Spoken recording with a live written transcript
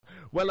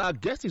Well, our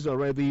guest is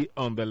already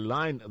on the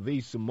line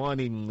this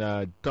morning,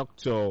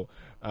 Dr.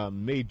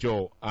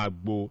 Major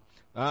Agbo.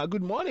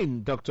 Good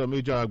morning, Dr.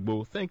 Major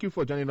Agbo. Thank you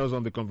for joining us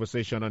on the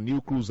conversation on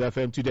New Cruise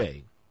FM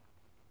today.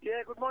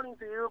 Yeah, good morning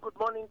to you. Good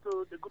morning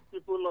to the good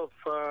people of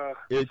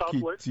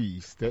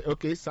Southwest.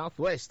 Okay,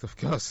 Southwest, of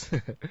course.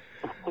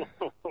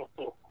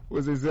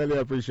 We sincerely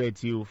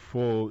appreciate you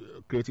for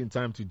creating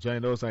time to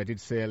join us. I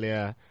did say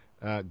earlier,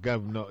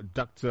 Governor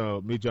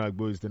Dr. Major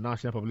Agbo is the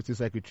National Publicity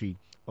Secretary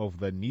of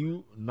the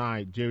New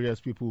Nigeria's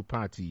People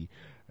Party,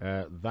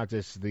 that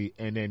is the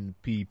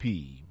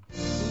NNPP.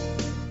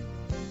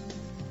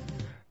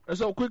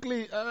 So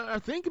quickly, I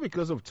think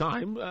because of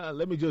time,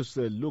 let me just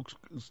look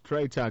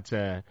straight at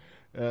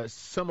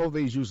some of the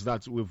issues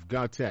that we've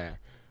got here.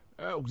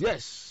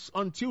 Yes,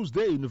 on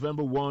Tuesday,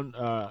 November 1,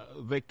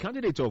 the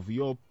candidate of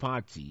your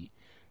party,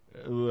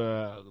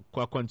 Mr.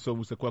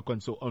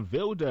 Kwakwanso,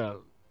 unveiled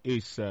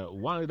his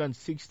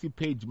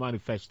 160-page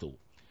manifesto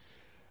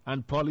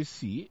and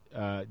policy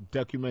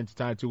document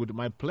titled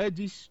 "My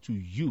Pledges to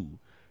You,"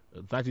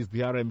 that is the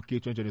RMK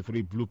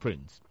 2023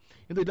 blueprint.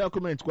 In the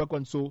document,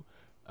 Kwakwanso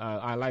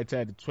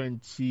highlighted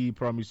 20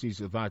 promises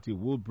that he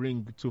will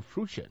bring to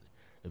fruition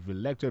if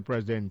elected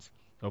president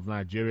of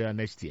Nigeria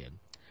next year.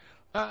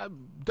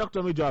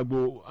 Dr. Major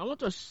Agbo, I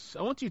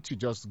want you to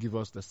just give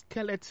us the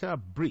skeletal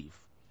brief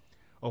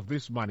of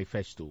this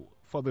manifesto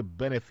for the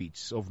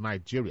benefits of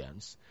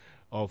Nigerians,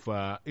 of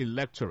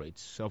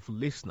electorates, of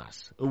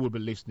listeners who will be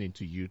listening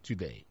to you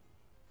today.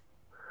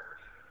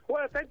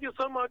 Well, thank you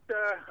so much.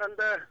 And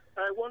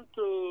I want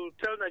to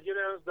tell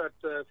Nigerians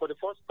that for the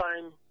first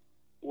time,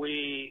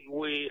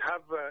 we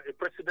have a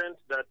president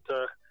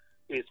that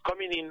is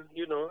coming in,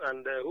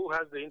 and who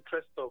has the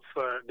interest of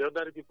the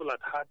ordinary people at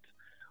heart.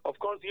 Of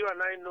course, you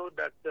and I know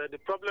that the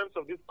problems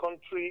of this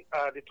country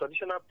are the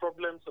traditional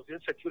problems of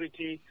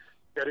insecurity,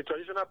 they're the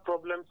traditional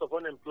problems of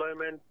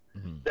unemployment,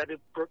 they're the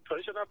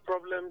traditional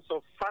problems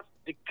of fast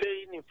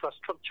decaying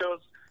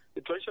infrastructures,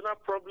 the traditional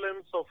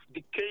problems of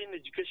decaying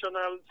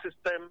educational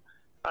system,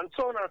 and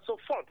so on and so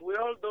forth. We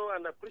all know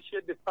and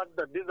appreciate the fact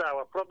that these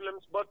are our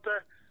problems, but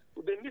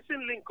the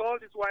missing link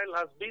all this while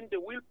has been the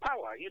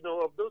willpower,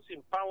 of those in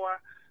power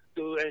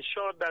to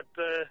ensure that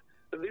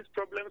these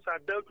problems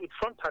are dealt with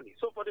frontally.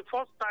 So for the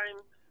first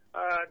time,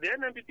 the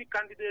NNPP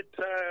candidate,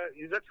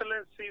 His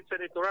Excellency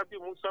Senator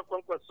Rabi Musa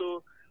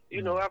Kwankwaso,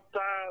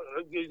 after,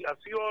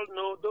 as you all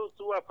know, those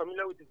who are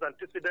familiar with his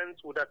antecedents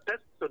would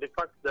attest to the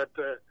fact that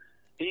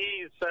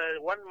he is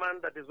one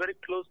man that is very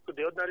close to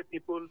the ordinary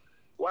people,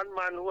 one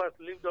man who has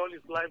lived all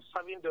his life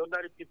serving the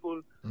ordinary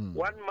people,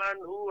 one man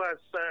who has,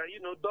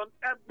 done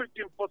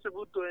everything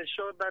possible to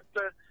ensure that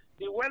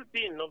the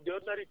well-being of the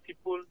ordinary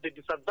people, the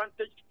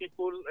disadvantaged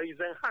people, is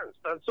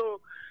enhanced. And so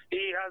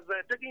he has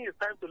taken his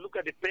time to look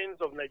at the pains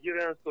of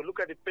Nigerians, to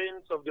look at the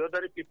pains of the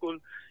ordinary people.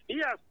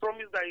 He has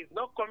promised that he's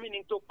not coming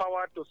into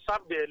power to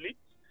serve the elites.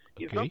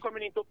 He's not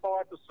coming into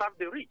power to serve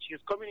the rich.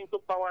 He's coming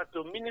into power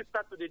to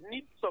minister to the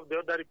needs of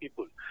the ordinary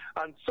people.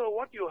 And so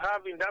what you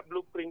have in that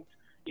blueprint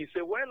is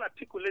a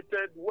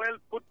well-articulated,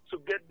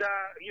 well-put-together,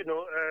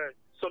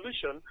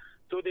 solution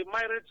to the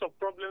myriads of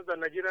problems that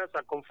Nigerians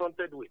are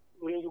confronted with.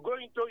 When you go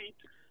into it,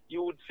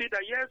 you would see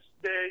that, yes,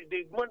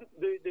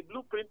 the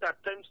blueprint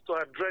attempts to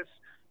address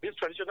these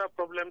traditional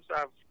problems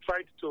I've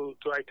tried to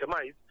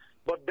itemize,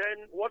 but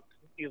then what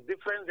is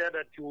different there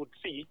that you would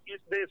see is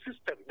the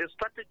system, the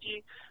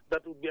strategy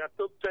that would be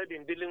adopted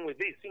in dealing with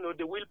this.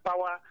 The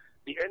willpower,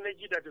 the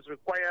energy that is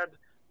required,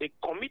 the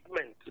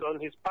commitment on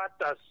his part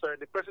as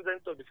the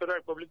President of the Federal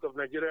Republic of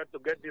Nigeria to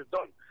get this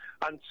done.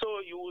 And so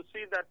you will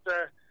see that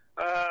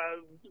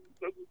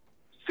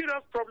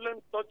serious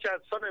problems such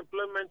as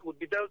unemployment would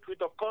be dealt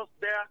with. Of course,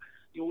 there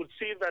you would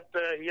see that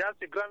he has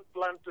a grand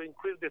plan to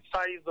increase the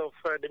size of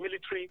the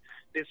military,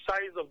 the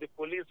size of the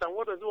police. And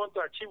what does he want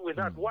to achieve with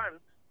that? One,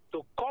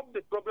 to curb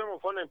the problem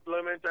of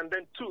unemployment, and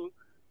then two,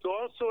 to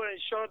also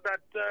ensure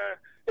that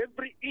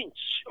every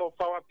inch of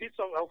our piece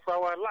of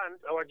our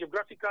land, our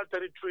geographical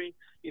territory,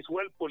 is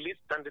well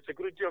policed, and the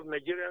security of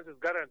Nigerians is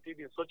guaranteed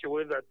in such a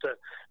way that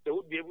they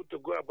would be able to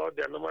go about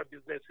their normal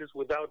businesses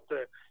without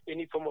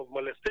any form of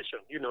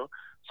molestation,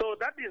 So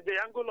that is the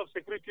angle of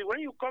security. When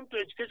you come to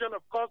education,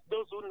 of course,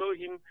 those who know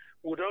him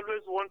would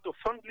always want to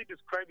fondly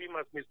describe him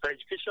as Mr.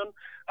 Education.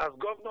 As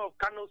governor of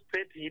Kano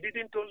State, he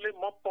didn't only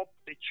mop up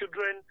the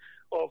children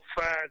of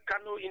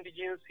Kano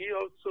indigenes. He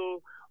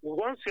also,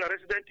 once you are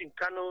resident in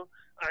Kano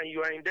and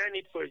you are in their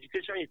need for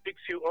education, he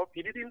picks you up.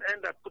 He didn't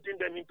end up putting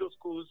them into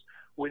schools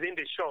within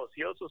the shores.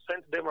 He also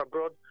sent them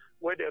abroad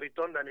where they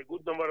returned, and a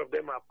good number of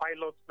them are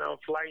pilots now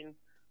flying,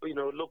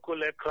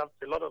 local aircraft.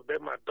 A lot of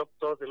them are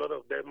doctors, a lot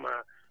of them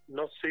are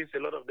nurses, a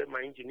lot of them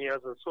are engineers,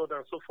 and so on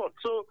and so forth.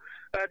 So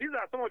these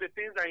are some of the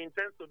things I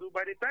intend to do.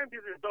 By the time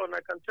this is done,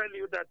 I can tell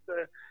you that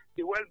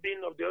the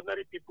well-being of the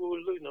ordinary people,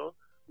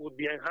 would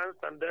be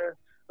enhanced, and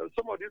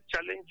some of these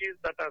challenges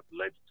that have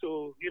led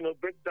to,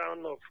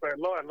 breakdown of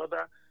law and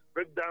order,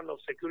 breakdown of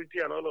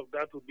security and all of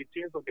that would be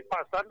things of the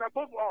past. And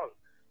above all,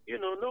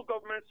 no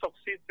government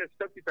succeeds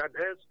except it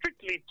adheres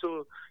strictly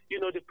to,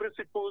 the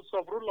principles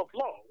of rule of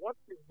law. What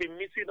has been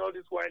missing all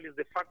this while is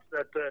the fact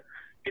that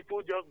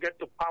people just get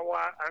to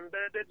power and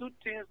they do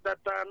things that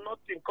are not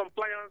in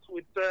compliance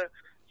with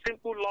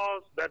simple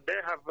laws that they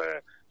have,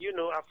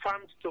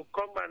 affirmed to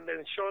come and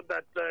ensure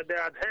that they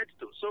are adhered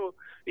to. So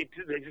the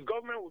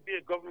government will be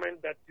a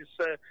government that is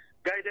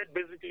guided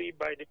basically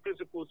by the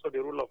principles of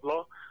the rule of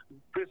law,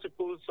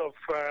 principles of,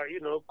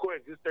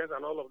 coexistence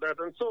and all of that.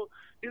 And so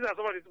these are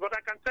some of it. But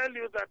I can tell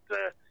you that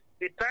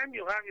the time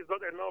you have is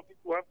not enough.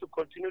 You have to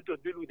continue to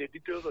deal with the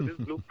details of this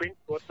blueprint.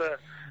 But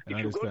if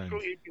you go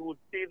through it, you will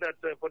see that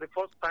for the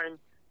first time,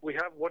 we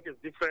have what is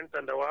different,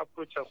 and our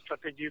approach and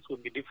strategies will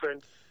be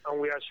different. And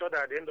we are sure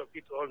that at the end of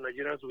it, all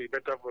Nigerians will be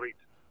better for it.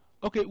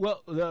 Okay,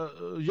 well,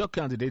 your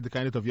candidate, the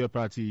candidate of your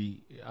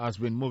party, has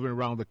been moving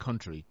around the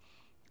country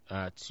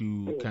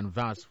to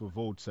canvass for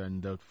votes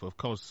and, of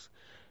course,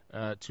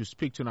 to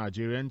speak to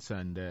Nigerians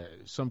and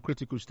some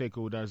critical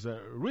stakeholders.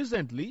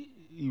 Recently,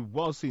 he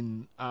was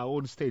in our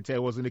own state. He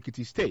was in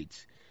Ekiti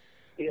State.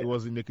 Yeah. He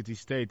was in Ekiti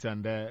State,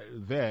 and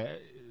there,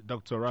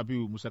 Dr.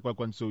 Rabiu Musa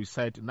Kwankwaso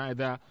said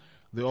neither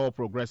the All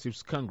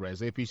Progressives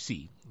Congress,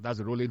 APC, that's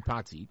the ruling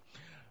party,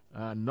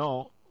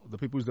 nor the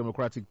People's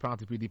Democratic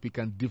Party, PDP,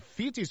 can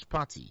defeat his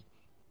party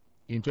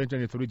in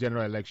 2023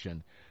 general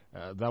election.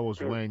 That was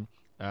when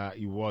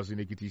he was in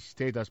Ekiti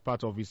State as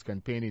part of his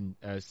campaign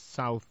in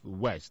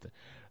Southwest.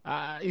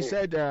 He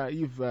said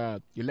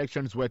if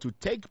elections were to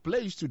take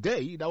place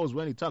today, that was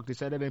when he talked, he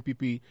said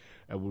NNPP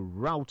will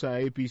rout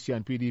APC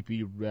and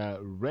PDP,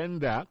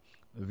 render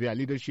their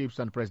leaderships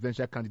and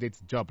presidential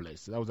candidates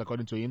jobless. That was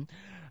according to him.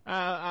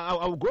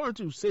 I'll go on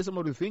to say some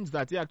of the things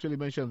that he actually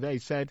mentioned there. He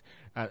said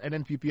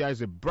NNPP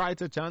has a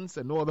brighter chance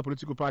and no other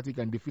political party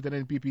can defeat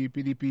NNPP.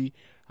 PDP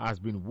has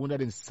been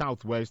wounded in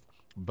Southwest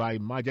by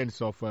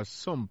margins of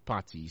some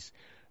parties.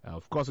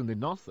 Of course, in the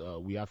North,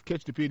 we have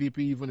catched the PDP.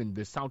 Even in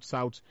the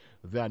South,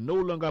 they are no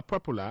longer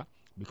popular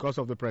because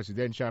of the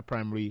presidential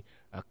primary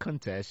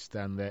contest,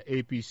 and the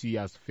APC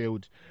has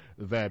failed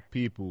their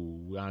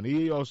people. And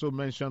he also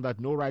mentioned that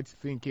no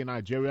right-thinking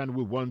Nigerian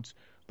will want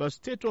the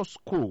status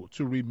quo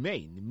to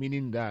remain,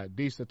 meaning that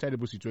this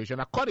terrible situation,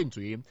 according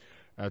to him,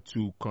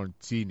 to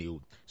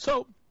continue.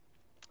 So,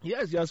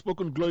 yes, he has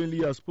spoken glowingly,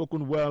 he has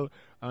spoken well,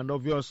 and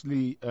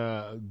obviously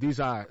these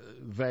are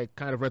the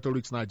kind of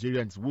rhetorics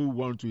Nigerians will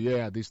want to hear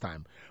at this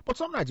time. But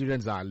some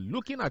Nigerians are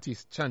looking at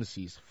his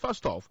chances.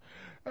 First off,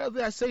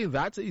 they are saying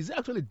that he's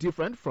actually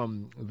different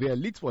from the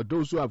elite for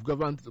those who have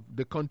governed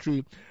the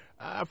country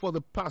for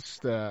the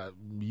past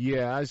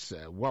years.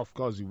 Well, of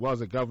course, he was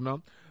a governor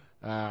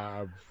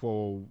on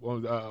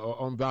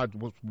that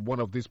was one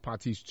of these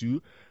parties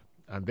too.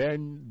 And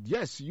then,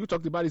 yes, you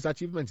talked about his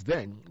achievements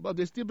then, but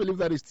they still believe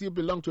that he still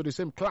belongs to the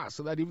same class,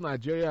 so that even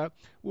Nigeria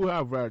will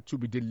have to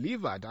be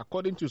delivered,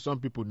 according to some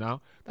people now,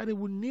 that they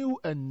will need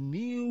a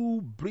new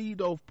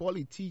breed of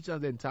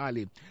politicians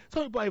entirely.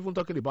 Some people are even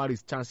talking about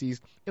his chances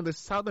in the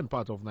southern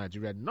part of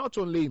Nigeria, not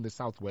only in the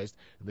southwest,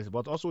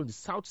 but also in the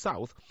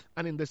south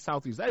and in the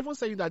southeast. I even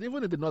saying that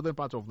even in the northern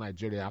part of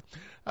Nigeria,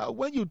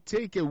 when you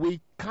take away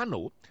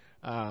Kano,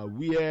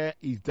 where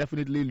it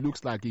definitely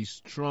looks like a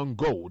strong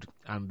gold,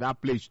 and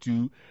that place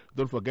too.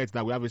 Don't forget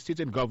that we have a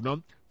sitting governor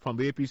from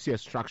the APC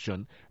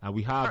extraction, and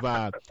we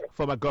have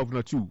former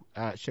governor too,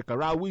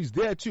 Shekara, who is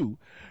there too.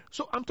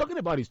 So I'm talking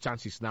about his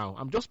chances now.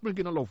 I'm just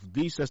bringing all of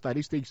these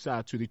statistics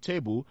to the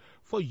table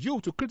for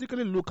you to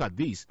critically look at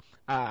this.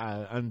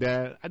 And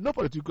no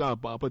political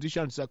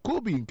politicians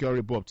could be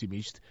incurable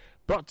optimists,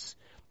 but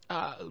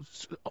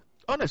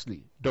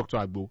honestly, Dr.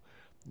 Agbo,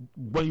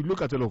 when you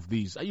look at all of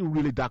these, are you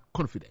really that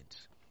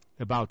confident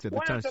about the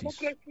chances?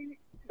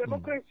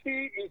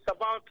 Democracy is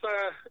about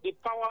the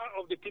power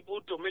of the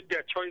people to make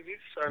their choices.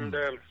 And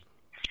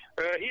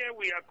here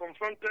we are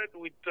confronted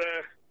with,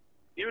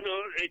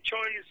 a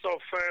choice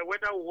of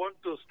whether we want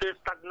to stay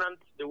stagnant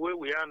the way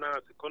we are now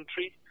as a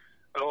country,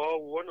 or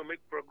we want to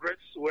make progress.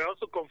 We're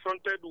also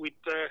confronted with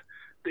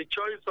the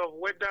choice of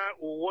whether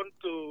we want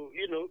to,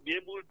 be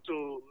able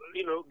to,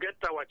 get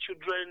our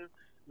children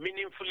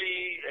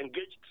meaningfully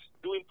engaged,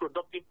 doing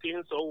productive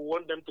things, or we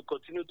want them to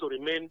continue to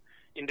remain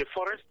in the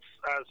forests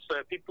as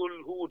people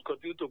who would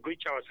continue to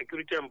breach our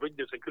security and breach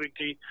the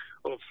security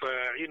of,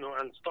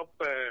 and stop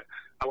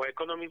our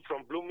economy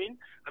from blossoming.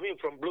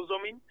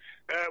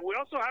 We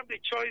also have the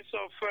choice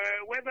of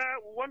whether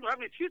we want to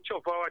have a future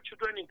for our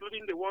children,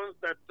 including the ones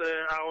that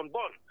are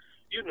unborn.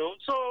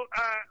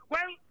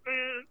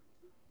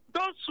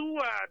 Those who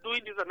are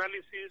doing this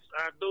analysis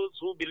are those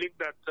who believe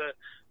that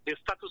the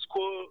status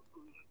quo,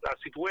 as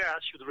it were,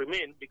 should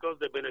remain because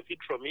they benefit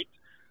from it.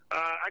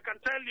 I can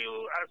tell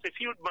you as a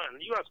field man,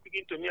 you are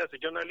speaking to me as a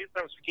journalist,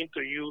 I'm speaking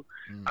to you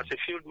as a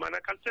field man.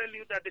 I can tell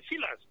you that the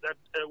feelers that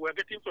we're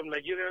getting from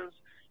Nigerians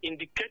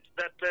indicate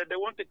that they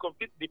want a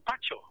complete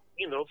departure,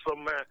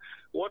 from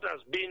what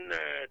has been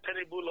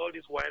terrible all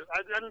this while.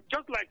 And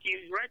just like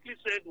he rightly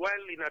said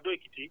while in Ado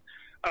Ekiti,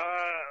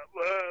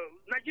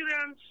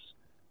 Nigerians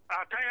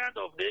are tired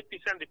of the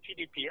APC and the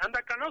PDP. And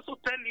I can also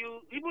tell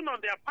you, even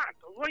on their part,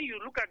 when you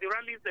look at the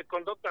rallies they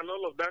conduct and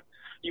all of that,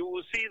 you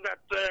will see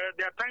that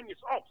their time is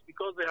up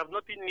because they have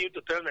nothing new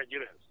to tell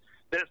Nigerians.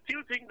 They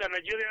still think that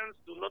Nigerians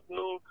do not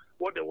know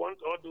what they want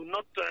or do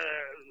not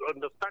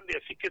understand the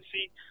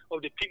efficacy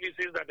of the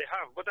PVCs that they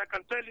have. But I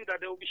can tell you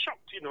that they will be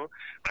shocked,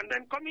 And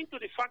then coming to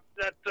the fact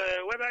that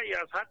whether he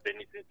has had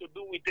anything to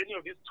do with any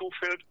of these two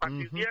failed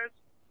parties,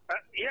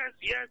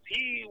 yes,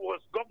 he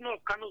was governor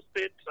of Kano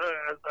State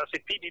as a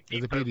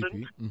PDP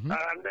person.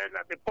 And then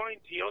at the point,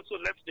 he also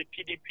left the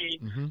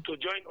PDP to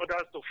join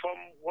others to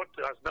form what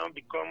has now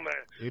become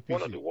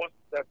one of the worst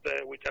that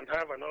we can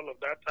have and all of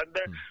that. And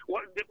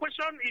the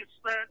question is,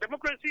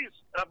 democracy is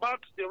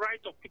about the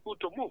right of people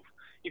to move.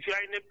 If you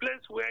are in a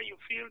place where you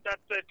feel that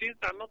things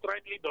are not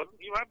rightly done,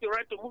 you have the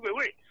right to move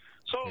away.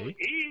 So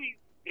he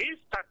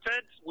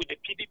started with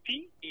the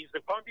PDP. He's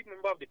the founding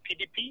member of the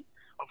PDP.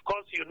 Of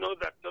course, you know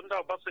that under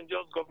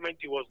Obasanjo's government,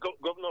 he was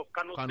governor of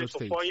Kano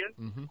State for 4 years.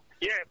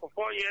 Yeah, for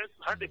 4 years,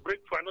 had a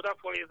break for another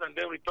 4 years, and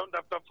then returned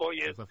after 4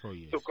 years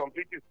to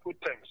complete his 2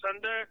 terms.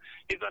 And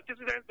his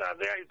antecedents are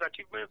there, his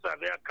achievements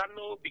are there.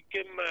 Kano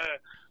became,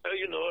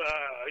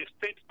 a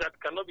state that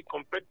cannot be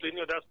compared to any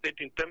other state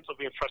in terms of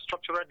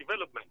infrastructural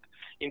development,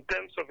 in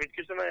terms of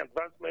educational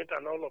advancement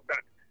and all of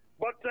that.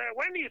 But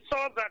when he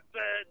saw that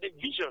the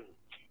vision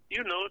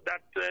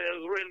that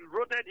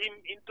eroded him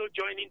into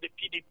joining the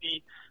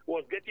PDP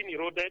was getting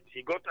eroded,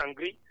 he got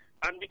angry.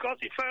 And because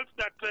he felt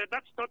that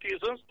that's not his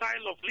own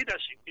style of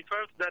leadership, he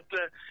felt that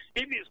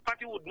if his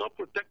party would not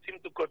protect him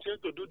to continue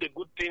to do the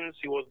good things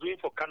he was doing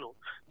for Kano,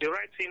 the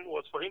right thing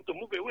was for him to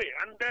move away.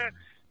 And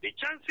the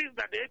chances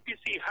that the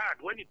APC had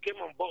when he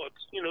came on board,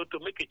 to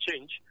make a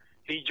change,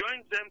 he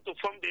joined them to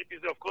form the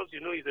APC. Of course,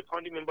 he's a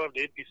founding member of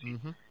the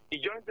APC.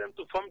 He joined them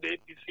to form the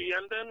APC,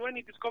 and then when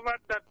he discovered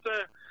that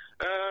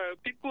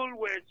people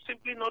were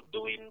simply not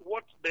doing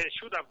what they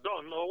should have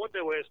done or what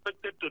they were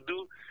expected to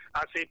do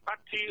as a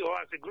party or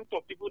as a group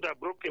of people that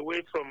broke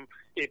away from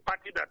a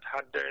party that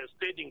had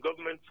stayed in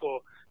government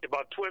for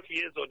about 12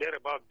 years or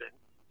thereabout then,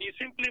 he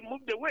simply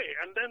moved away.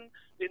 And then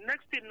the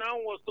next thing now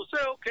was to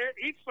say, okay,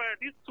 if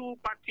these two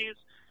parties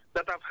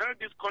that have held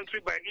this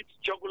country by its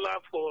jugular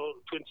for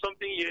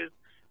 20-something years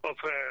of,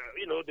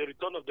 the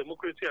return of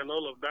democracy and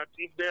all of that,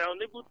 if they are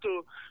unable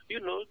to,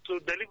 to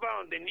deliver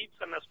on the needs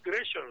and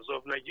aspirations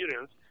of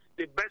Nigerians,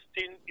 the best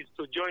thing is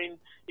to join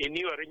a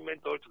new arrangement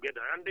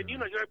altogether. And the New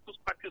Nigeria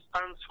People's Party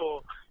stands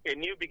for a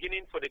new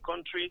beginning for the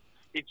country.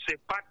 It's a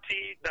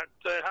party that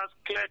has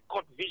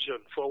clear-cut vision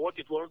for what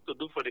it wants to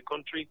do for the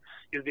country.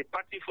 It's the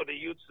party for the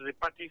youth. It's the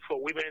party for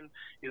women.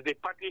 It's the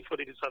party for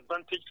the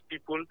disadvantaged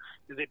people.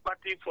 It's the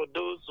party for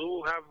those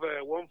who have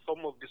one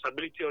form of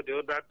disability or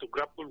the other to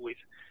grapple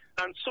with.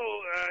 And so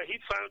he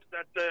felt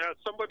that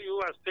somebody who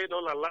has stayed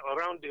all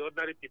around the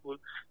ordinary people,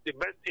 the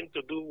best thing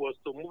to do was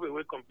to move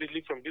away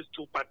completely from these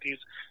two parties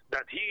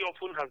that he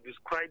often has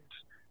described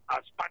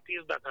as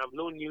parties that have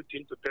no new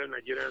thing to tell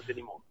Nigerians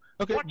anymore.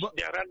 Okay,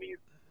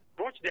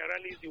 Watch their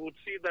rallies, you would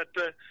see that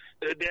the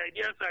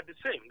ideas are the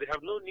same. They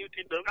have no new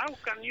thing. How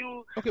can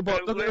you?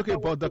 But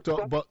Dr.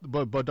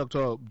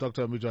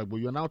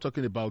 Agbo, you're now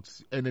talking about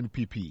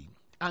NNPP.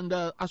 And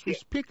as we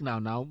speak at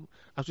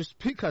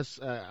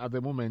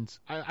the moment,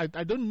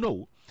 I don't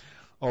know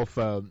of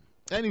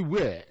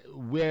anywhere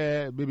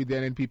where maybe the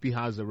NNPP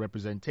has a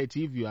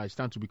representative. I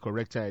stand to be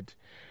corrected.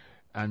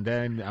 And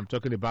then I'm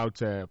talking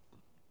about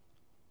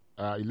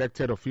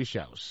elected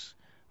officials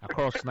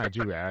across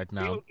Nigeria right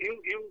now.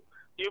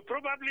 You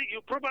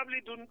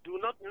probably do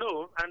not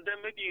know, and then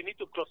maybe you need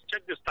to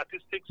cross-check the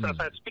statistics. As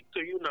I speak to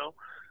you now,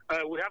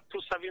 we have 2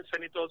 serving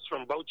senators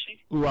from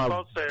Bauchi who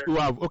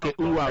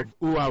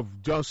have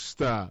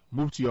just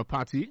moved to your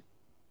party.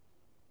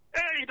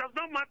 It does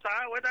not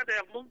matter whether they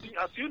have moved.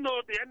 As you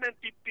know, the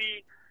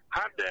NNPP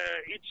had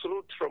its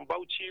route from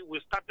Bauchi. We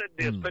started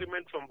the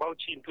experiment from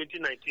Bauchi in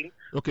 2019.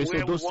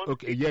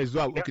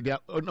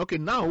 Okay,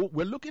 now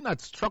we're looking at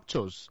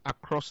structures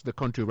across the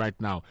country right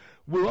now.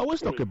 We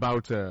always talk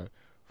about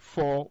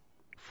 4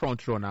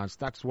 front runners.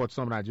 That's what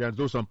some Nigerians,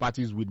 though some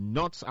parties would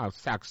not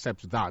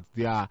accept that.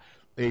 There are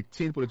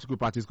 18 political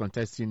parties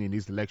contesting in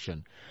this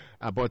election.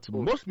 But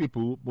most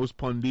people, most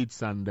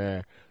pundits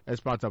and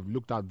experts have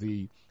looked at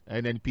the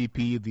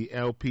NNPP, the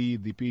LP,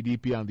 the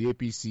PDP, and the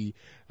APC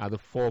are the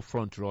 4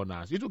 front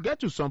runners. It will get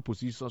to some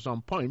positions,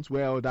 some points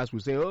where others will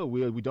say, oh,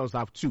 we just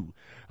have 2.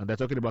 And they're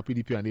talking about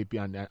PDP and AP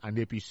and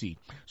APC.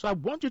 So I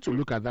want you to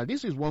look at that.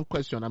 This is one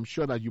question I'm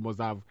sure that you must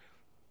have.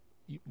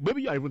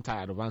 Maybe you're even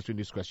tired of answering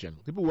this question.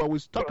 People will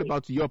always talk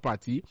about your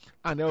party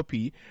and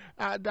LP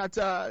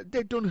that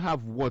they don't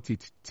have what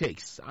it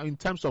takes in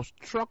terms of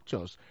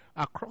structures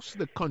across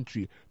the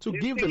country to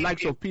give the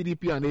likes of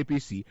PDP and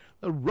APC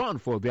a run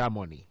for their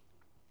money.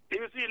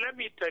 You see, let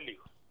me tell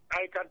you.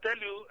 I can tell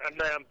you, and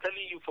I am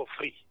telling you for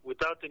free,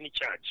 without any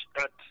charge,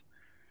 that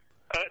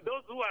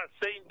those who are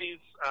saying this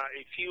are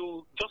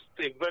just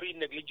a very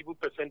negligible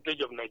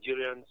percentage of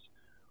Nigerians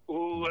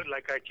who,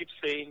 like I keep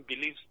saying,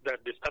 believes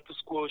that the status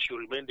quo should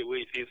remain the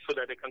way it is so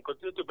that they can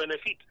continue to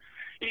benefit.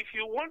 If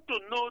you want to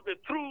know the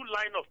true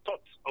line of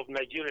thought of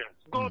Nigerians,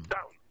 go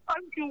down.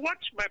 And if you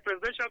watch my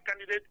presidential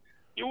candidate,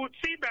 you would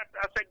see that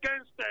as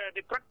against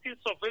the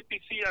practice of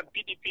APC and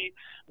PDP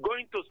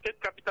going to state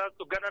capitals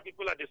to gather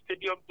people at the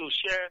stadium to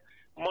share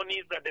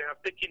monies that they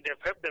have taken, they've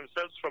helped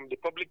themselves from the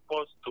public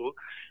purse to.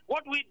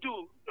 What we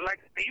do,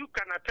 like you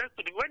can attest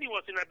to, when he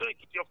was in Ado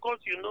Ekiti, of course,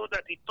 you know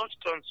that he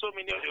touched on so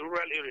many of the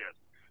rural areas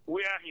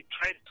where he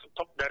tried to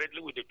talk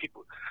directly with the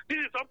people.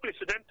 This is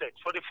unprecedented.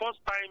 For the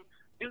first time,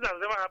 this has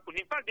never happened.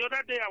 In fact, the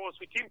other day I was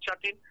with him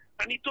chatting,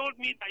 and he told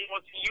me that he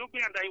was in Yobe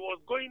and that he was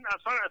going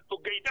as far as to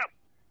Gaidam.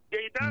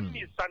 Gaidam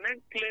is an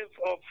enclave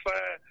of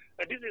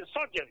these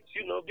insurgents.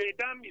 You know,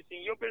 Gaidam is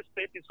in Yobe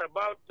State. It's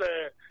about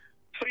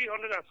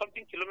 300 and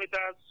something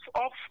kilometers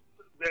off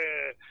the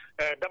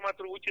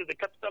Damaturu, which is the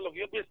capital of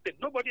Yobe State.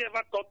 Nobody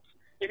ever thought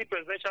any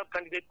presidential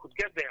candidate could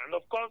get there. And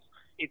of course,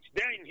 it's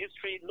there in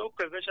history. No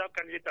presidential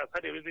candidate has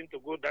had a reason to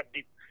go that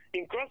deep.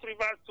 In Cross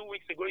Rivers 2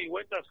 weeks ago, he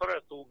went as far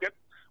as to get,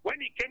 when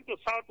he came to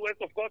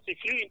Southwest, of course, he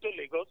flew into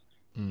Lagos,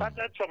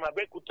 started from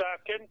Abekuta,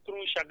 came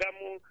through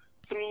Shagamu,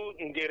 through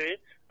Ngere,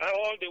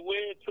 all the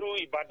way through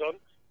Ibadan,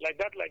 like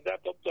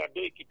that, up to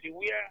Ado Ekiti,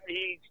 where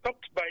he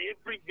stopped by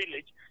every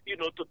village, you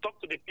know, to talk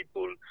to the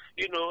people,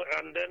 you know,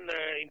 and then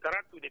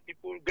interact with the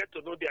people, get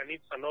to know their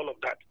needs and all of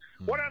that.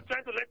 What I'm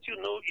trying to let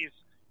you know is,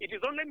 it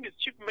is only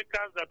mischief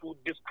makers that would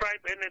describe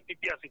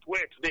NNPP as it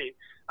were today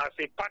as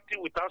a party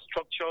without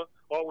structure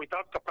or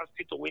without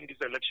capacity to win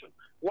this election.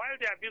 While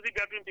they are busy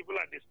gathering people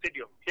at the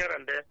stadium here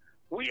and there,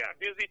 we are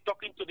busy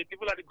talking to the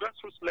people at the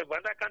grassroots level.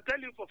 And I can tell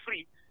you for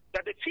free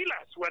that the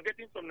feelers we are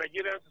getting from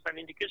Nigerians is an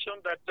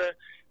indication that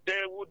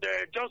they would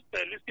just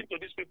listen to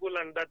these people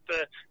and that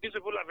these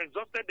people have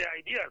exhausted their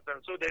ideas.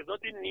 And so there's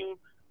nothing new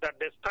that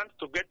they stand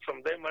to get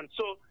from them. And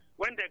so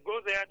when they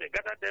go there, they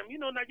gather them. You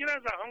know,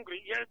 Nigerians are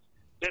hungry, yes.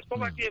 There's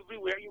poverty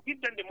everywhere. You give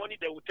them the money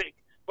they will take.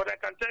 But I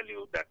can tell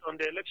you that on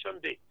the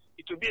election day,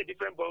 it will be a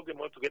different ballgame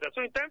altogether.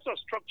 So in terms of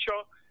structure,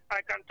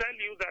 I can tell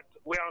you that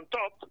we're on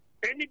top.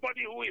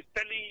 Anybody who is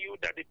telling you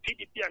that the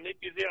PDP and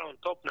APC are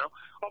on top now,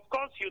 of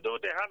course, you know,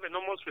 they have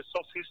enormous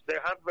resources. They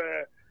have,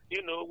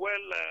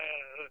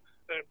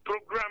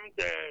 programmed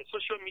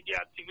social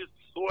media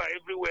activists who are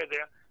everywhere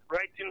there,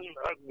 writing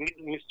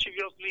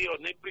mischievously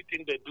on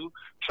everything they do,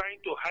 trying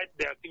to hide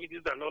their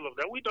activities and all of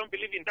that. We don't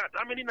believe in that.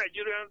 How many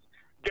Nigerians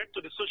get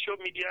to the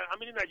social media? How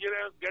many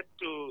Nigerians get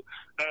to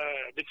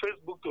the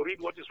Facebook to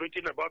read what is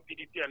written about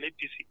PDP and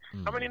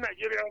APC? How many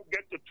Nigerians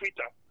get to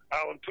Twitter,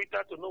 on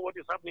Twitter to know what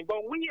is happening?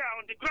 But we are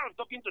on the ground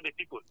talking to the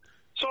people.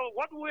 So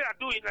what we are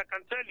doing, I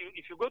can tell you,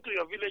 if you go to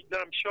your village now,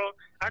 I'm sure,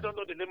 I don't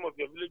know the name of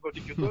your village, but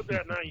if you go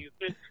there now and you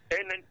say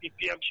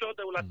NNPP, I'm sure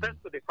they will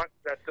attest to the fact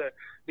that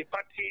the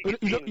party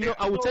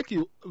I will take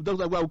you,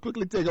 Dr. Agbo, I will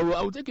quickly take,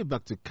 I will take you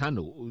back to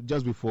Kano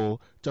just before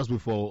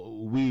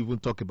we even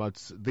talk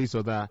about this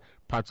other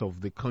parts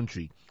of the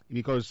country,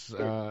 because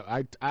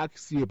I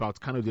asked you about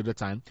Kano the other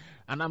time,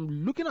 and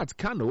I'm looking at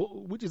Kano,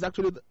 which is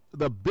actually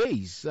the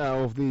base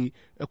of the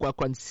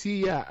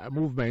Kwakwansia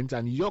movement,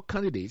 and your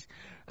candidate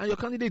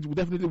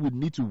definitely would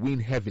need to win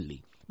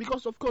heavily.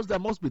 Because, of course, there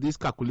must be these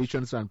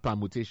calculations and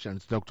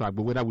permutations, Dr.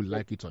 Agbo, whether we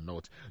like it or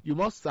not. You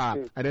must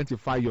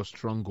identify your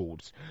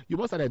strongholds. You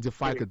must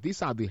identify that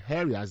these are the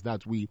areas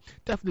that we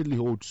definitely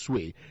hold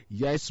sway.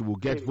 Yes, we'll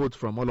get votes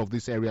from all of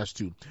these areas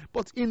too.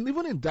 But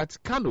even in that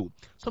Kano,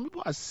 some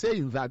people are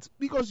saying that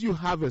because you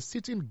have a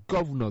sitting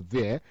governor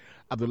there,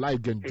 Abdullahi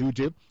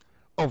Ganduje,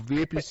 of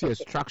the APC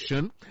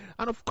extraction,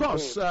 and of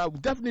course,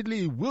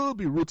 definitely will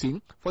be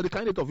rooting for the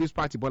candidate of his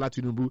party, Bola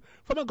Tinubu,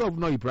 former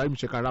Governor Ibrahim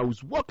Shekara,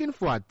 who's working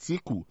for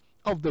Atiku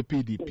of the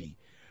PDP.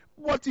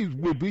 What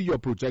will be your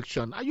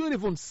projection? Are you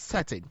even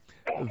certain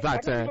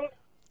that?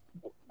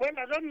 Well,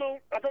 I don't know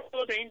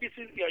the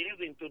indices you are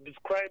using to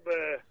describe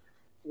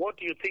what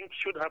you think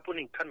should happen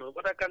in Kano,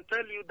 but I can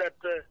tell you that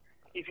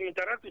if you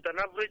interact with an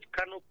average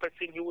Kano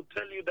person, he will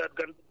tell you that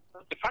Ganduje is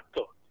not a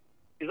factor.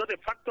 It's not a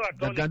factor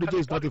at all. Ganduje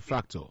is not a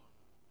factor.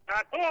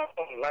 At all.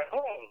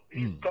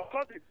 Of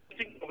course, he's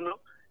sitting governor,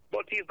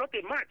 but he's not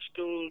a match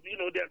to,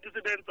 the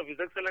antecedents of His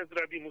Excellency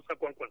Rabi Musa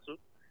Kwankwaso.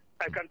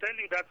 I can tell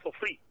you that for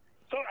free.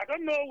 So I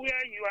don't know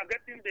where you are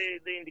getting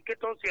the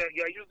indicators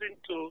you are using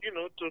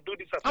to do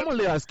this. I'm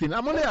only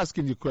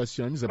asking you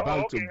questions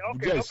about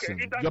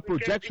your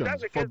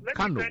projections for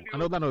Kano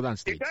and other northern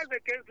states. If that's the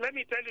case, let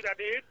me tell you that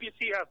the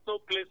APC has no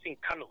place in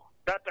Kano.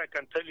 That I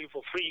can tell you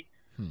for free.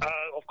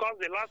 Of course,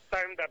 the last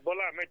time that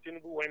Bola Ahmed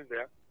Tinubu went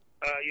there,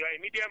 you are a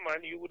media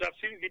man, you would have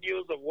seen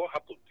videos of what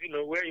happened,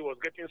 where he was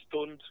getting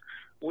stoned,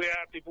 where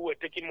people were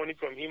taking money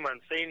from him and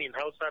saying in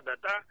Hausa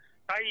that,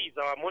 is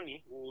our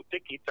money, we will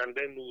take it and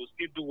then we will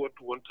still do what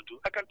we want to do.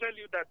 I can tell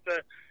you that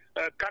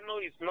Kano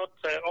is not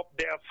up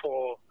there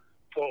for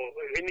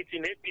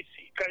anything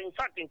APC. In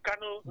fact, in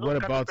Kano... What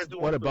about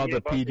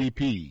the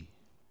PDP?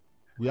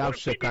 We have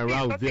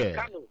Shekarau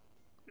there.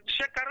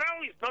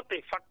 Shekarau is not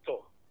a factor.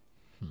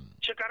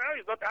 Shekarau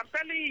is not... I'm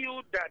telling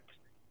you that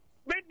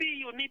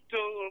maybe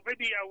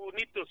I will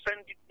need to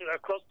send it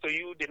across to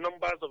you the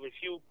numbers of a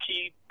few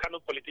key Kano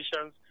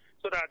politicians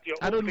so that your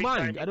I don't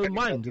mind.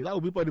 That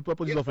will be for the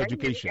purposes of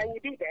education. I will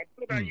do that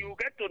so that you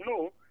get to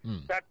know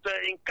that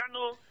in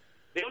Kano,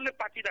 the only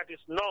party that is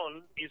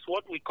known is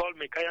what we call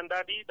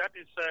Mekayandadi. That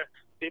is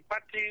the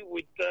party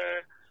with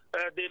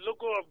the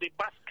logo of the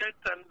basket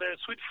and the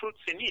sweet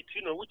fruits in it,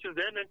 which is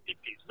the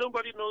NNPP.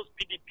 Nobody knows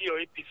PDP or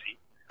APC.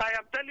 I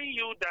am telling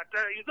you that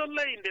it's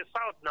only in the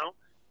south now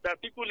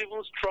that people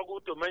even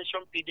struggle to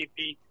mention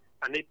PDP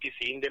and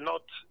APC. In the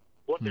north,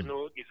 what they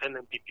know is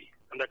NNPP.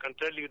 And I can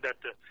tell you that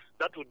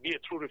that would be a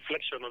true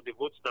reflection of the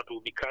votes that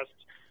will be cast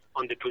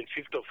on the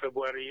 25th of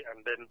February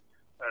and then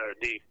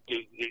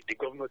the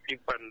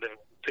governorship and the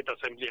state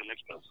assembly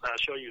elections. I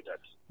assure you that.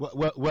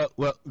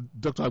 Well,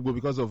 Dr. Agbo,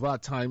 because of our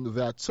time,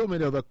 there are so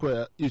many other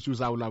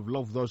issues I would have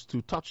loved us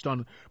to touch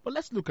on. But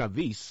let's look at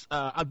this.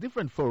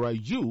 Different for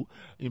you,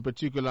 in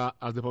particular,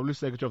 as the public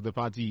secretary of the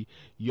party,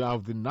 you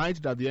have denied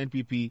that the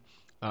NPP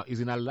is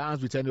in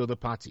alliance with any other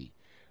party.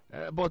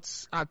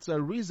 But at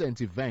a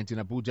recent event in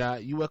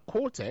Abuja, you were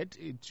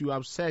quoted to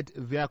have said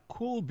there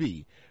could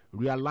be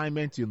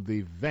realignment in the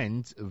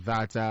event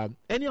that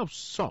any of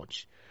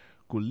such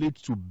could lead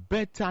to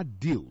better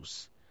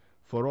deals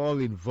for all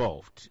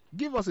involved.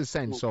 Give us a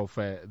sense of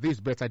these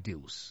better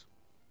deals.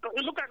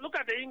 Look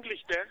at the English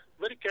there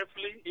very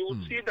carefully. You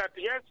will see that,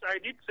 yes, I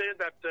did say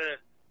that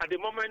at the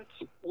moment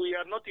we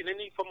are not in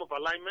any form of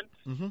alignment.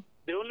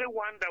 The only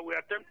one that we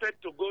attempted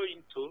to go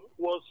into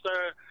was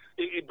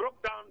it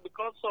broke down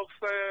because of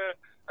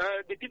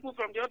the people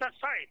from the other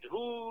side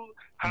who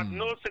had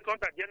no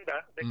second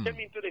agenda. They came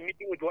into the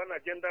meeting with one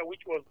agenda,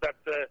 which was that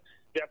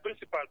their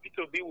principal,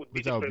 Peter B, would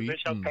be the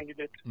presidential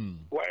candidate,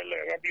 while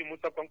Rabi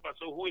Musa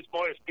Kwankwaso, who is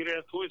more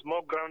experienced, who is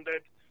more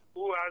grounded,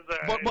 who has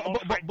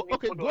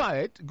okay, go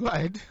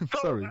ahead.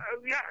 So, Sorry.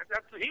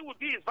 that he would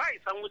be his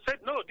vice, and we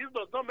said no, this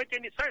does not make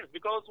any sense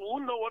because we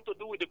won't know what to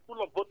do with the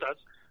pool of voters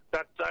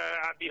that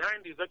are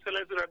behind His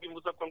Excellency Rabi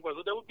Musa Kwankwaso.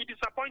 So they would be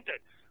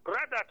disappointed.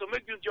 Rather, to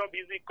make this job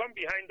easy, come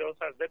behind us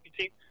as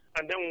deputy,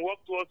 and then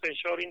work towards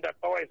ensuring that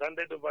power is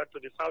handed over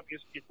to the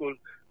Southeast people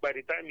by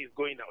the time he's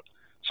going out.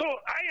 So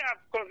I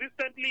have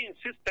consistently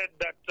insisted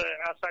that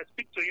as I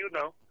speak to you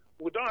now,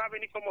 we don't have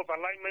any form of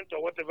alignment or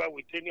whatever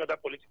with any other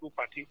political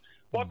party.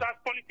 But as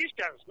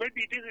politicians,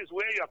 maybe this is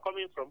where you are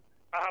coming from.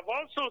 I have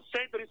also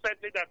said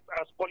recently that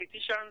as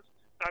politicians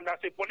and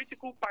as a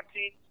political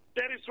party,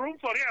 there is room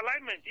for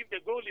realignment if the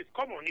goal is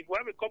common. If we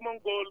have a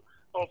common goal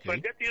of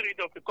getting rid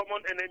of the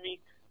common enemy,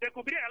 there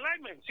could be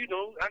realignments,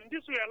 and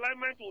this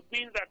realignment would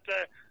mean that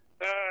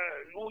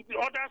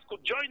others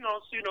could join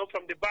us,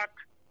 from the back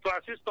to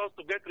assist us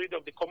to get rid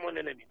of the common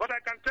enemy. But I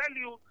can tell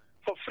you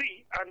for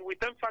free and with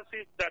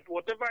emphasis that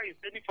whatever is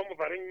any form of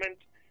arrangement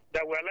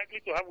that we are likely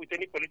to have with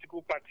any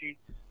political party,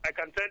 I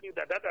can tell you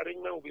that that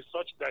arrangement will be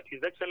such that His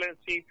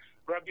Excellency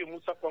Rabi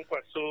Musa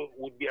Kwankwaso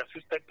would be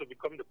assisted to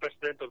become the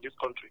president of this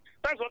country.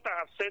 That's what I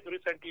have said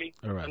recently,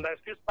 and I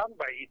still stand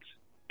by it.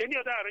 Any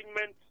other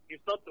arrangement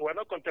is not, we're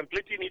not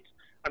contemplating it,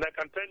 and I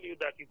can tell you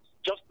that it's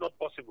just not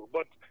possible.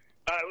 But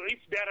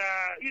if there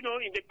are,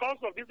 in the course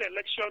of this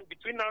election,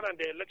 between now and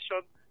the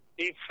election,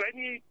 if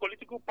any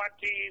political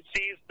party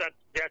sees that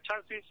their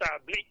chances are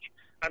bleak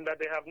and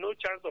that they have no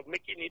chance of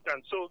making it,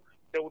 and so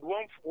they would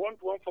want one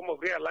form of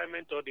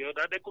realignment or the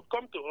other, they could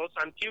come to us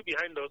and queue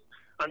behind us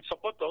and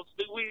support us.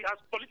 We, as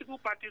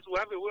political parties, we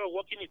have a way of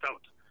working it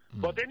out.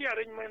 But any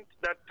arrangement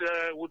that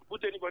would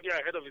put anybody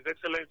ahead of His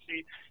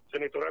Excellency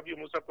Senator Rabi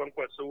Musa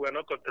Kwankwaso, we are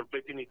not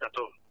contemplating it at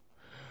all.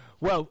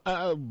 Well,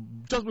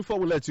 just before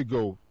we let you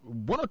go,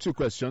 one or two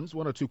questions.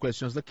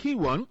 The key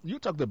one, you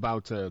talked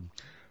about,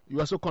 you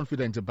are so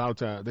confident about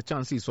the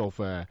chances of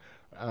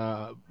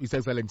His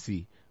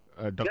Excellency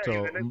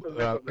Dr.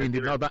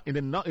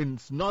 In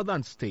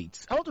northern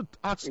states. I want to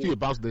ask you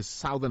about the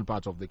southern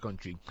part of the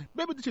country.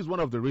 Maybe this is one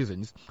of the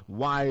reasons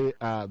why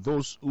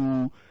those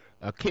who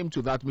came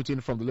to that meeting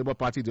from the Labour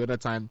Party the other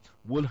time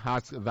will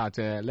ask that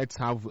let's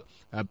have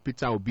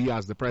Peter Obi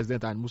as the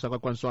president and Musa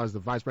Kwankwaso as the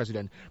vice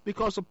president.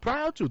 Because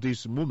prior to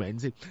this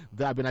moment,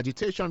 there have been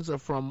agitations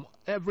from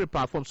every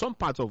part, from some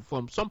part of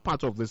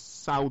the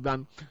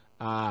southern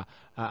part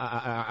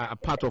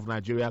of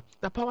Nigeria,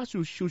 that power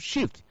should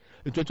shift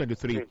in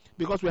 2023,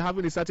 because we're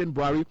having a certain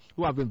Buhari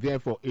who have been there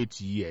for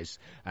 8 years,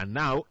 and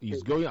now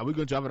he's going. Are we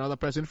going to have another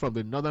person from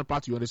the northern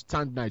part? You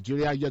understand,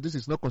 Nigeria? Yeah, this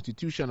is not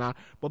constitutional,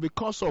 but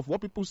because of what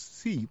people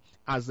see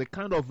as a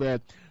kind of a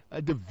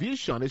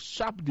division, a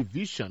sharp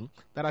division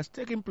that has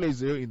taken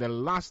place in the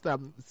last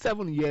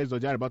 7 years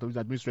of Jari Bato's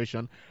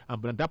administration,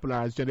 and that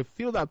polarization, they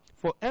feel that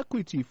for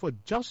equity, for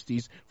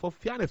justice, for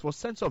fairness, for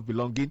sense of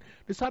belonging,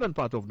 the southern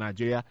part of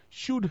Nigeria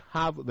should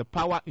have the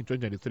power in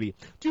 2023.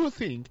 Do you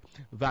think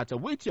that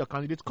with your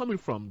candidate coming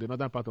from the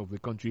northern part of the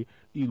country,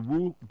 it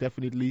will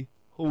definitely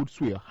hold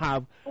sway,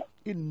 have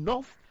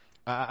enough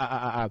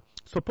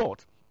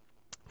support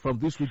from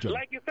this region?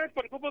 Like you said,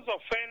 for the purpose of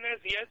fairness,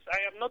 yes,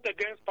 I am not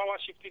against power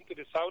shifting to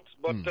the south,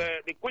 but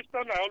the question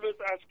I always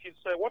ask is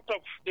what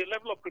of the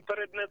level of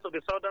preparedness of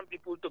the southern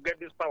people to get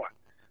this power?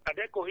 Are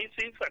they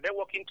cohesive? Are they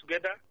working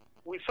together?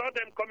 we saw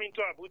them coming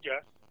to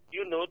Abuja,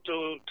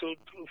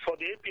 for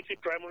the APC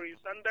primaries,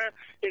 and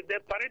they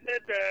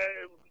paraded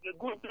a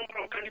good number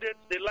of candidates,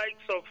 the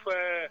likes of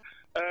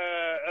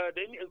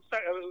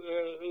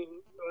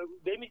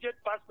the immediate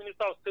past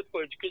Minister of State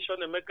for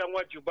Education, Emeka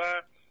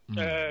Nwajuba,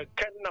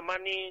 Ken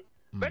Namani,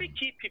 very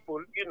key people,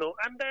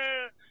 and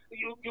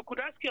you could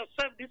ask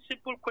yourself this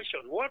simple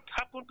question: what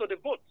happened to the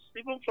votes?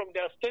 Even from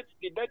their states,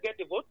 did they get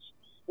the votes?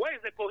 Where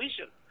is the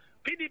cohesion?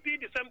 PDP,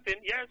 the same thing.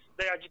 Yes,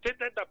 they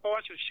agitated that power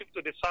should shift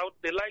to the south.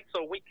 The likes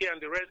of Wiki and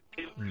the rest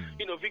came,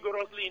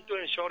 vigorously into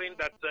ensuring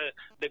that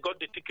they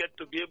got the ticket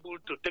to be able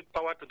to take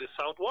power to the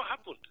south. What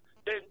happened?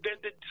 They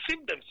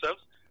deceived themselves,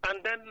 and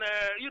then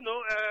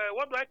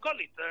what do I call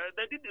it?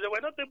 They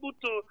were not able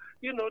to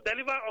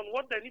deliver on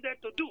what they needed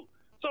to do.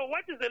 So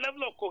what is the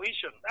level of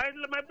cohesion?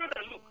 My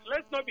brother, look,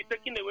 let's not be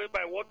taken away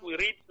by what we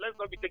read.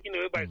 Let's not be taken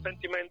away by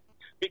sentiment,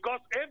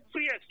 because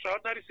every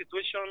extraordinary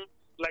situation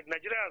like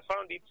Nigeria has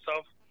found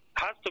itself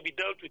has to be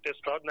dealt with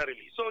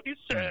extraordinarily. So this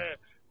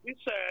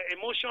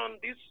emotion,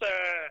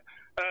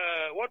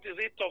 what is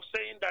it of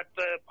saying that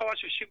power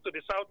should shift to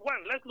the south?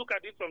 One, let's look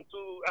at it from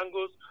two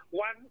angles.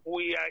 One,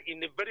 we are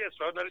in a very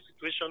extraordinary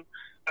situation,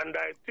 and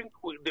I think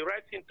the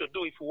right thing to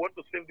do if we want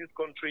to save this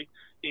country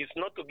is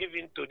not to give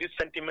in to these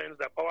sentiments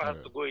that power has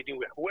to go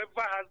anywhere.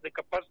 Whoever has the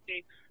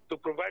capacity to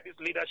provide this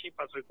leadership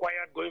as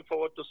required going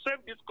forward to save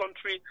this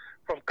country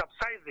from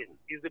capsizing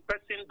is the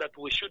person that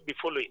we should be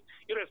following,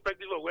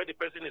 irrespective of where the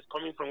person is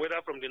coming from, whether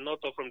from the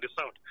north or from the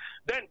south.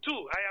 Then, two,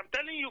 I am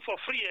telling you for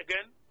free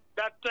again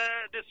that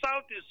the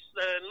south is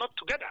not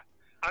together,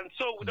 and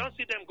so we don't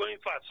see them going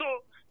far.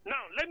 So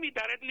now, let me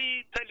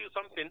directly tell you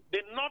something.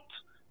 The north,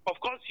 of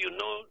course,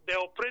 they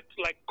operate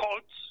like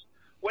cults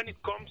when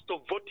it comes to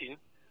voting,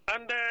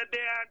 and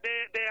they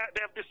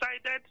have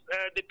decided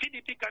the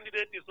PDP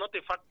candidate is not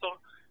a factor.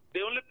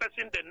 The only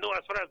person they know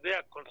as far as they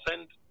are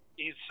concerned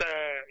is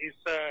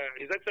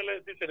His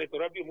Excellency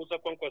Senator Rabiu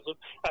Musa Kwankwaso.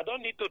 I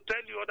don't need to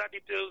tell you other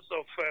details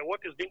of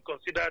what is being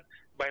considered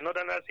by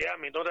Northerners here.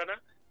 I'm a Northerner.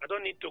 I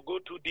don't need to go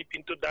too deep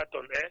into that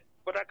on air.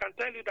 But I can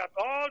tell you that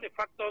all the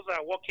factors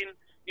are working,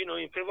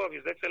 in favor of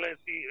His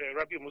Excellency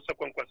Rabiu Musa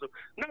Kwankwaso.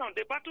 Now,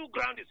 the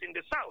battleground is in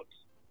the south.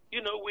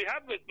 We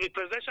have a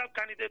presidential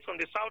candidate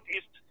from the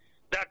southeast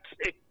that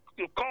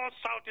you call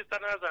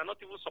Southeasterners are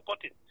not even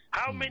supporting.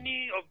 How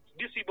many of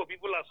these Igbo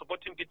people are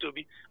supporting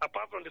P2B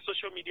apart from the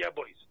social media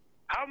boys?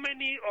 How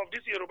many of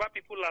these Yoruba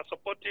people are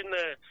supporting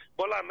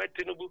Bola Ahmed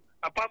Tinubu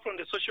apart from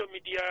the social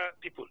media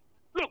people?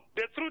 Look,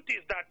 the truth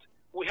is that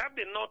we have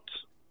the North,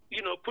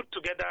 put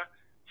together,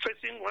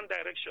 facing one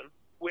direction.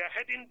 We are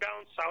heading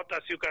down south,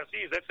 as you can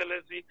see His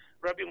Excellency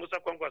Rabiu Musa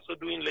Kwankwaso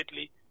doing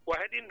lately.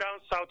 We're heading down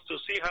south to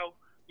see how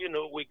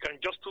we can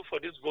just do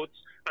for these votes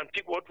and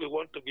pick what we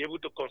want to be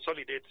able to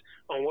consolidate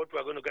on what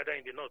we're going to gather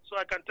in the north. So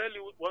I can tell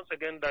you once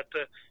again that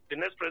the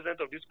next president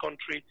of this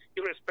country,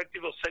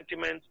 irrespective of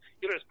sentiments,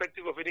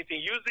 irrespective of anything,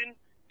 using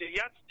the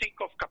yardstick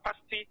of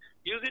capacity,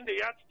 using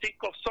the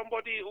yardstick of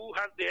somebody who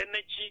has the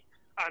energy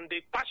and the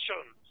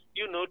passion,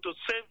 to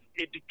save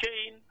a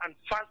decaying and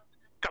fast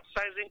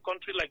capsizing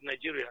country like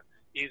Nigeria,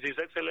 is His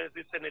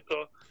Excellency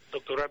Senator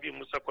Dr. Rabiu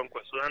Musa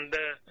Kwankwaso. And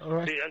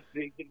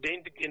the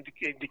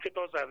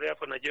indicators are there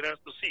for Nigerians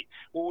to see.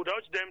 We would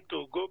urge them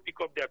to go pick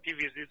up their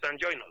PVCs and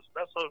join us.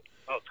 That's all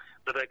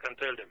that I can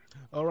tell them.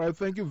 All right.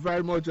 Thank you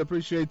very much.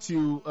 Appreciate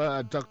you,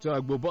 Dr.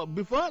 Agbo. But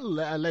before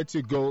I let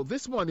you go,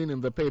 this morning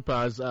in the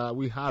papers,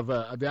 we have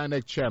the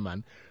INEC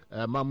chairman,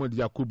 Mahmoud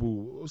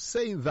Yakubu,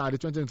 saying that the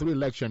 2023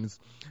 elections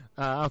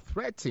are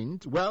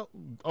threatened. Well,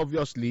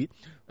 obviously,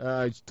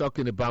 it's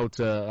talking about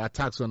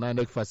attacks on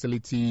INEC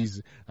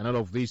facilities and all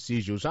of these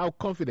issues. How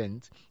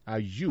confident are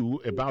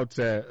you about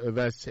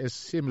the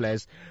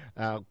seamless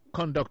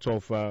conduct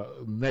of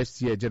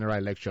next year general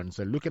elections?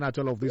 Looking at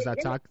all of these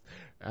attacks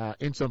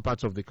in some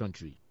parts of the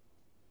country.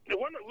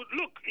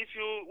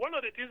 One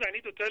of the things I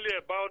need to tell you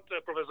about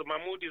Professor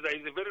Mahmoud is that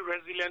he's a very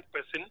resilient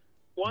person.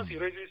 Once he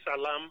raises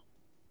alarm,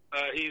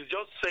 he's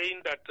just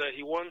saying that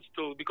he wants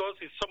to, because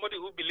he's somebody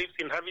who believes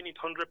in having it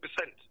 100%.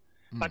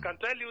 I can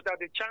tell you that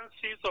the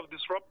chances of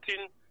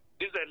disrupting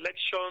this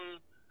election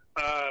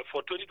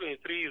for 2023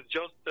 is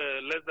just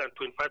less than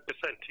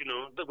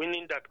 25%,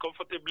 meaning that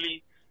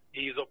comfortably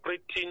he is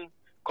operating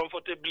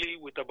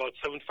comfortably with about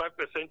 75%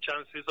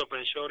 chances of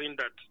ensuring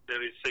that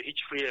there is a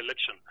hitch-free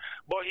election.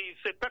 But he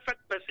is a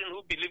perfect person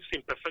who believes in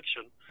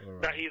perfection.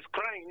 Right. That he is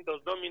crying does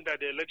not mean that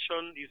the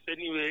election is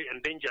anyway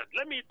endangered.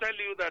 Let me tell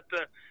you that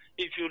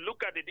if you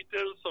look at the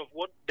details of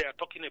what they are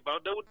talking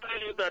about, they will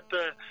tell you that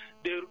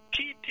the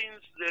key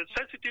things, the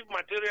sensitive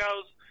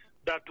materials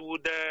that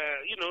would,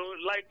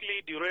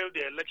 likely derail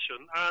the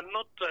election are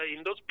not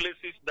in those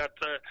places that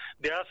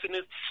the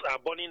arsonists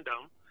are burning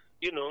down.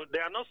 They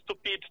are not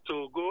stupid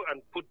to go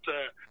and put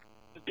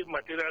sensitive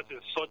materials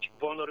in such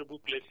vulnerable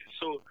places.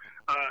 So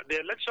the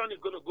election is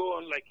going to go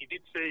on like he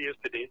did say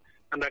yesterday,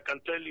 and I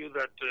can tell you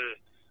that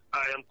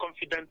I am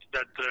confident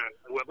that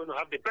we're going to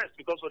have the best,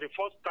 because for the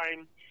first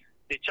time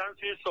the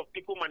chances of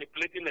people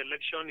manipulating the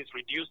election is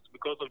reduced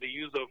because of the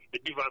use of the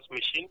BVAS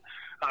machine.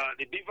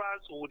 The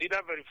BVAS would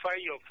either verify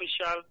your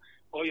official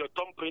or your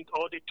thumbprint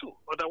or the two.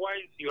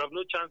 Otherwise, you have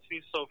no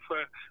chances of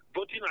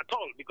voting at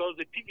all because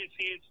the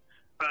PVC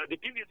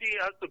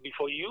has to be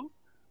for you.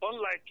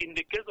 Unlike in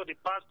the case of the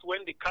past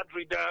when the card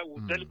reader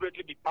would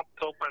deliberately be popped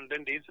up and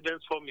then the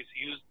incidence form is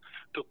used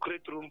to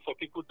create room for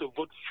people to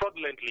vote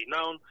fraudulently.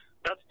 Now,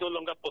 that's no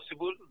longer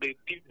possible. The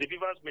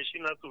BVAS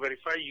machine has to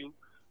verify you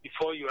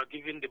before you are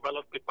given the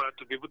ballot paper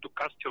to be able to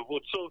cast your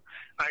vote. So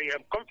I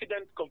am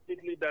confident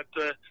completely that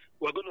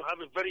we're going to have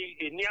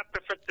a near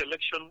perfect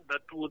election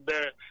that would,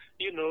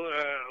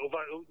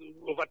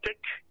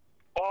 overtake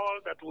all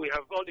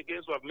the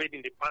gains we have made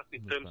in the past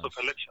in terms of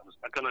elections.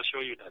 I can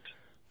assure you that.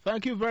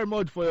 Thank you very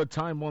much for your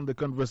time on the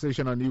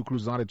conversation on New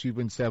Cruise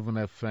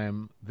 92.7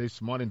 FM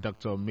this morning,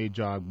 Dr.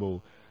 Major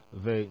Agbo,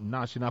 the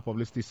National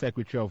Publicity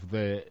Secretary of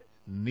the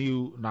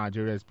New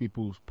Nigeria's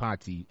People's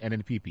Party,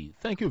 NNPP.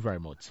 Thank you very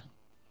much.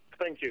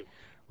 Thank you.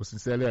 We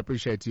sincerely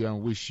appreciate you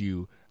and wish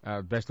you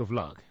best of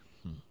luck.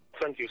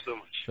 Thank you so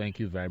much. Thank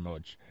you very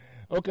much.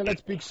 Okay,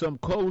 let's pick some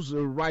calls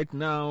right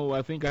now.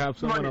 I think I have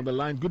someone on the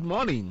line. Good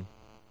morning.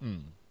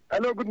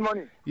 Hello, good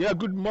morning. Yeah,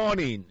 good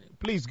morning.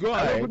 Please go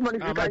ahead. Good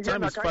morning. My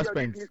time is fast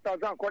spent. Mr.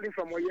 Azan calling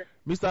from Oye.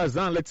 Mr.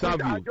 Azan, let's have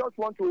you. I just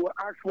want to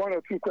ask one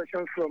or two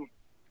questions from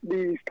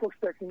the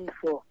spokesperson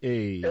for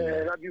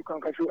Rabiu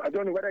Kankasu. I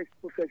don't know whether it's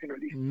spokesperson or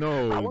this.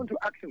 No. I want to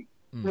ask him,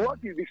 what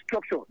is the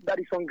structure that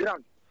is on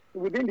ground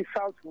within the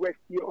southwest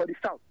here or the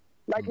south?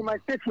 Like in my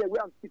state here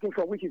where I'm speaking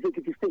from, which is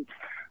Ekiti State,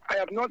 I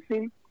have not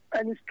seen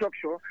any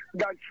structure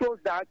that shows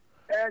that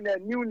a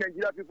new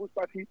Nigeria People's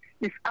Party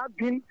is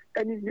having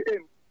any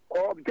aim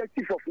or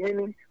objective of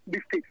winning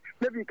this state.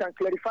 Maybe you can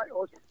clarify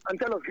us and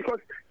tell us, because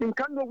in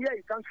Kano, where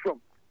it comes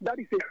from, that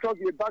is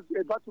a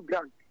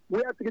battleground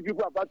where three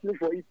people are battling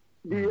for it.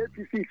 The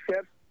APC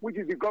itself, which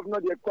is the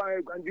governor, the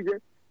Ekwan Ganduje,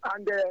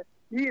 and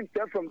he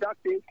himself from that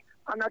state,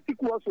 and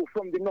Atiku also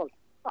from the north.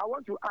 I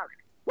want to ask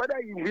whether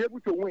he will be able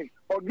to win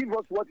or give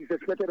us what is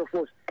expected of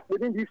us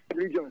within these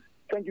regions.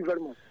 Thank you very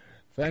much.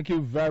 Thank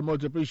you very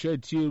much.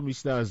 Appreciate you,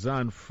 Mr.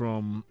 Azan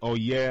from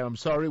Oye. I'm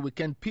sorry we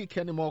can't pick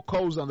any more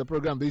calls on the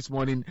program this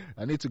morning.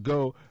 I need to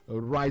go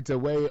right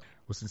away.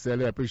 We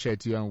sincerely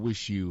appreciate you and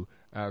wish you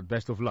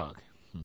best of luck.